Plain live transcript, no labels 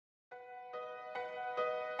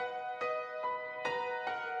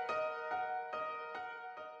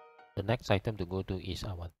The next item to go to is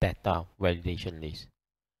our data validation list.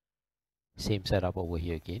 Same setup over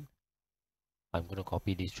here again. I'm going to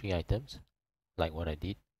copy these 3 items like what I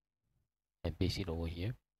did and paste it over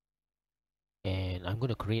here. And I'm going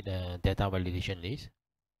to create a data validation list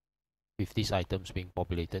with these items being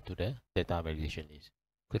populated to the data validation list.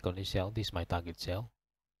 Click on this cell. This is my target cell.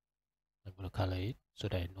 I'm going to color it so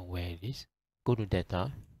that I know where it is. Go to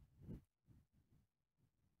data.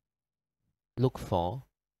 Look for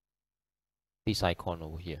this icon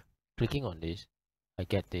over here. Clicking on this, I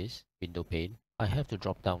get this window pane. I have to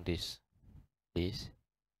drop down this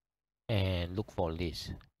and look for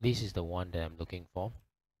list. This is the one that I'm looking for.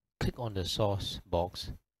 Click on the source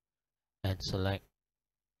box and select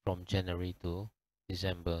from January to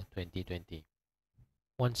December 2020.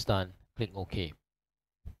 Once done, click OK.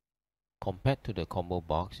 Compared to the combo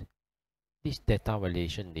box, this data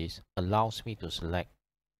validation list allows me to select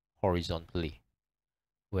horizontally,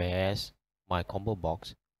 whereas my combo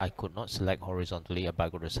box, I could not select horizontally, but I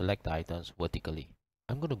got to select the items vertically.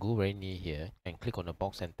 I'm going to go very near here and click on the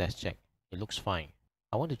box and test check. It looks fine.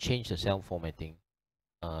 I want to change the cell formatting.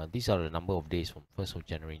 These are the number of days from 1st of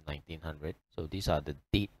January 1900. So these are the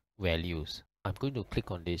date values. I'm going to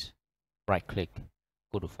click on this, right click,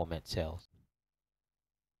 go to format cells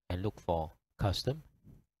and look for custom.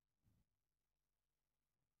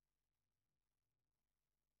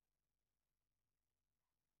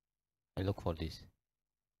 And look for this.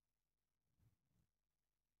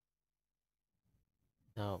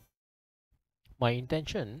 Now, my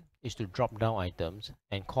intention is to drop down items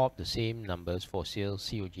and copy the same numbers for sales,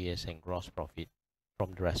 COGS, and gross profit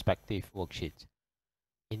from the respective worksheets.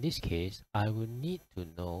 In this case, I will need to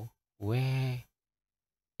know where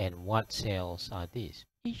and what cells are these.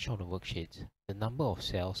 Each of the worksheets, the number of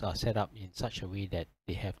cells are set up in such a way that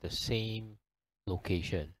they have the same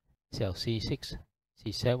location. Cell C6,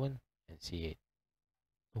 C7, and C8.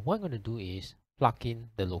 So what I'm going to do is plug in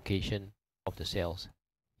the location of the cells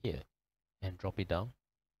here and drop it down.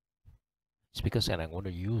 It's because I'm going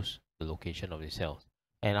to use the location of the cells.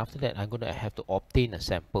 And after that, I'm going to have to obtain a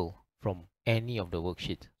sample from any of the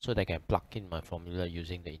worksheets so that I can plug in my formula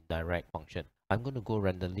using the indirect function. I'm going to go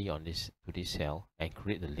randomly on this to this cell and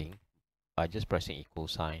create the link by just pressing equal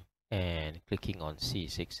sign and clicking on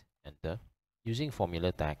C6, enter. Using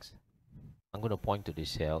formula tags, I'm going to point to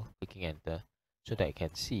this cell, clicking enter, so that I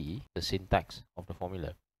can see the syntax of the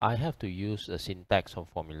formula. I have to use the syntax of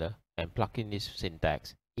formula and plug in this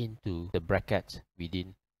syntax into the brackets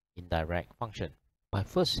within indirect function. My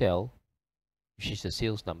first cell, which is the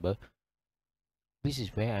sales number, this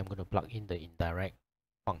is where I'm going to plug in the indirect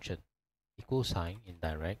function. Equal sign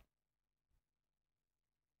indirect.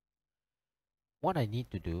 What I need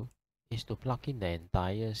to do is to plug in the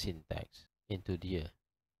entire syntax into here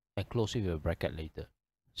and close it with a bracket later.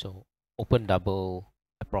 So open double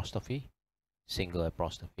apostrophe, single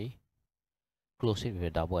apostrophe, close it with a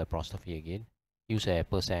double apostrophe again, use a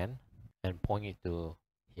ampersand and point it to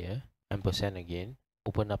here, ampersand again,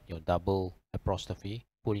 open up your double apostrophe,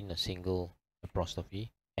 put in a single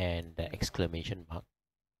apostrophe and the exclamation mark.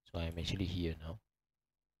 So I'm actually here now,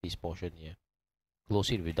 this portion here.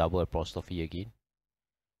 Close it with double apostrophe again,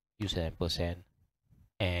 use an ampersand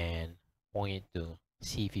and point it to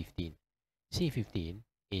C15. C15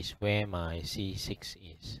 is where my C6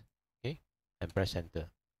 is, okay, and press enter.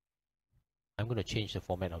 I'm going to change the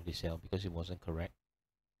format of this cell because it wasn't correct.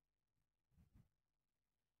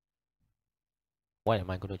 What am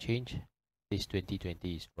I going to change? This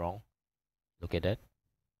 2020 is wrong. Look at that.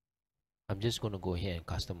 I'm just going to go here and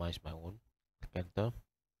customize my own. Click enter.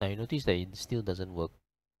 Now you notice that it still doesn't work.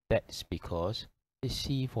 That's because this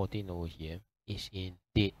C14 over here is in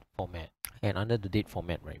date format. And under the date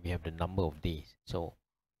format, right, we have the number of days. So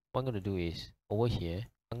what I'm going to do is over here,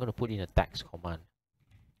 I'm going to put in a tax command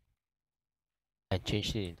and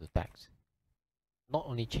change it into tax. Not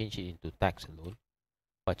only change it into tax alone,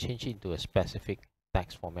 but change it into a specific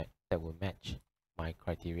tax format that will match my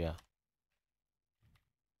criteria.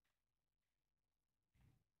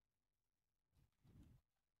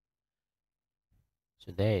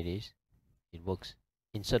 So there it is. It works.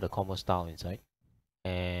 Insert a comma style inside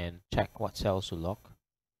and check what cells to lock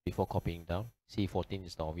before copying down. C14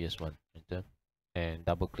 is the obvious one. Enter and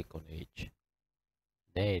double click on the edge.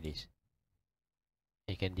 There it is.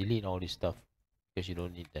 You can delete all this stuff because you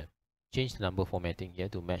don't need them. Change the number formatting here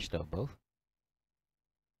to match the above.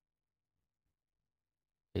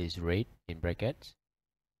 It is rate in brackets.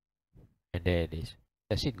 And there it is.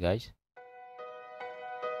 That's it, guys.